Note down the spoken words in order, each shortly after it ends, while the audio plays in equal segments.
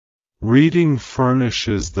Reading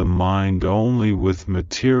furnishes the mind only with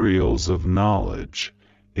materials of knowledge.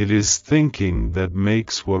 It is thinking that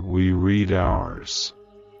makes what we read ours.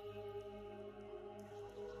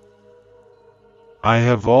 I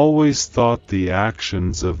have always thought the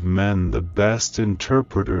actions of men the best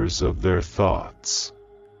interpreters of their thoughts.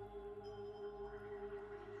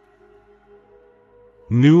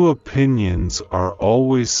 New opinions are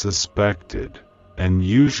always suspected, and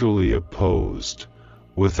usually opposed,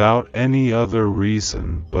 without any other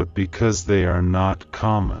reason but because they are not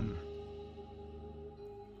common.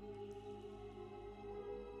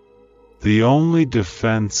 The only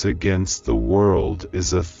defense against the world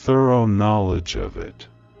is a thorough knowledge of it.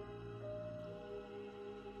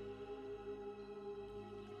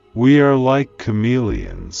 We are like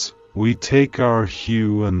chameleons. We take our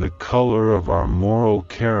hue and the color of our moral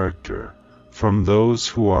character from those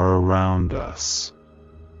who are around us.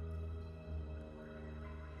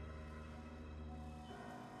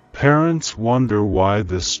 Parents wonder why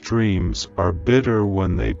the streams are bitter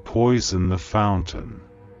when they poison the fountain.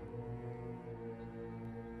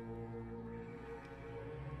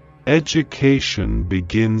 Education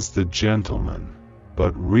begins the gentleman,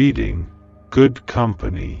 but reading, good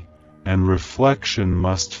company, and reflection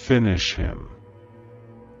must finish him.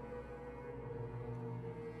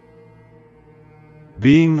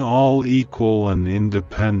 Being all equal and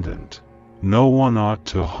independent, no one ought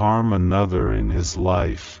to harm another in his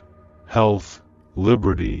life, health,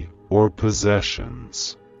 liberty, or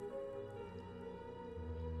possessions.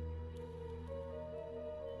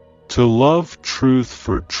 To love truth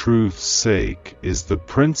for truth's sake is the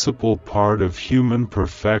principal part of human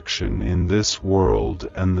perfection in this world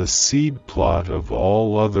and the seed plot of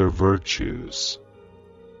all other virtues.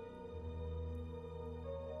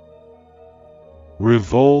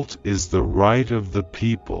 Revolt is the right of the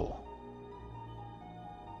people.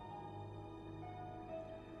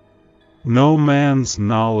 No man's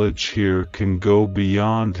knowledge here can go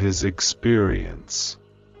beyond his experience.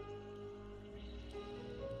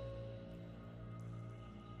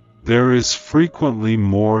 There is frequently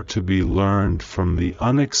more to be learned from the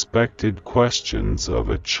unexpected questions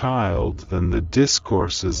of a child than the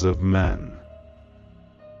discourses of men.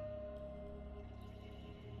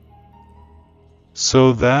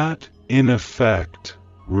 So that, in effect,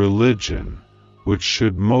 religion, which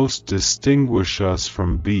should most distinguish us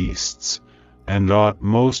from beasts, and ought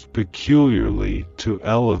most peculiarly to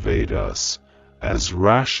elevate us, as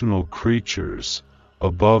rational creatures,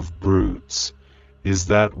 above brutes, is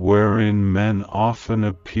that wherein men often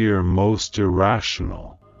appear most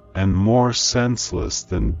irrational, and more senseless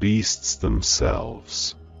than beasts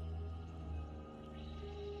themselves.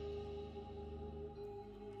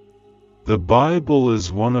 The Bible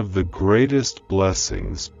is one of the greatest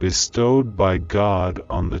blessings bestowed by God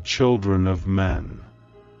on the children of men.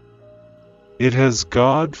 It has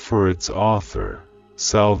God for its author,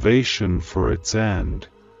 salvation for its end,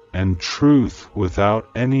 and truth without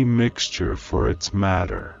any mixture for its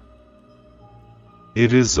matter.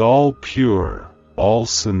 It is all pure, all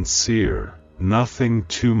sincere, nothing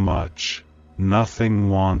too much, nothing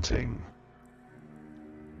wanting.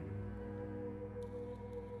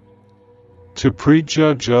 To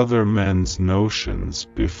prejudge other men's notions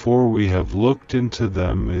before we have looked into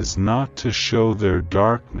them is not to show their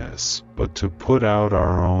darkness, but to put out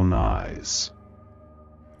our own eyes.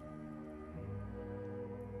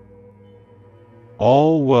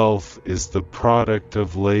 All wealth is the product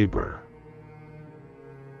of labor.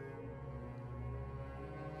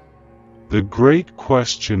 The great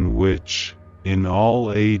question which, in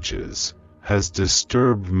all ages, has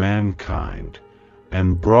disturbed mankind,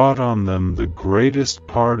 and brought on them the greatest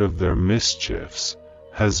part of their mischiefs,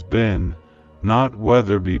 has been, not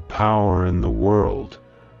whether be power in the world,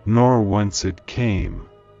 nor whence it came,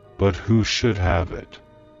 but who should have it.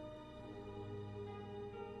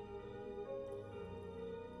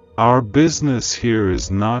 Our business here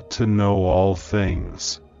is not to know all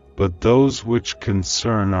things, but those which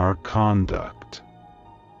concern our conduct.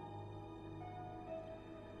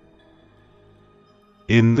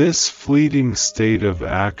 In this fleeting state of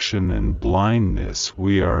action and blindness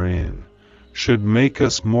we are in, should make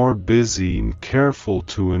us more busy and careful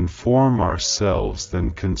to inform ourselves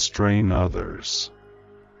than constrain others.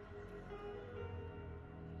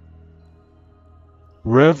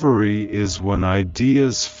 Reverie is when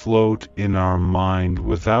ideas float in our mind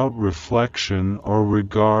without reflection or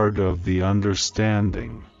regard of the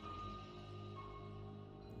understanding.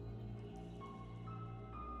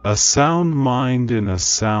 A sound mind in a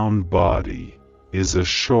sound body is a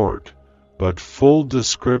short but full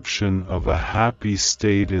description of a happy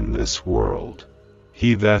state in this world.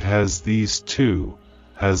 He that has these two,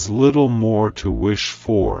 has little more to wish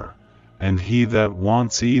for, and he that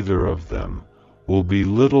wants either of them, will be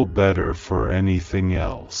little better for anything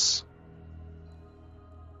else.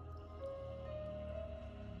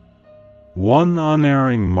 One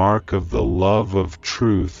unerring mark of the love of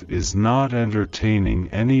truth is not entertaining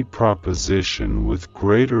any proposition with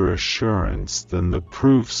greater assurance than the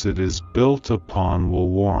proofs it is built upon will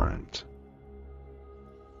warrant.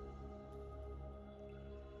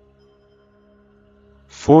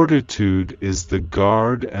 Fortitude is the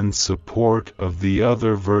guard and support of the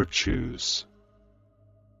other virtues.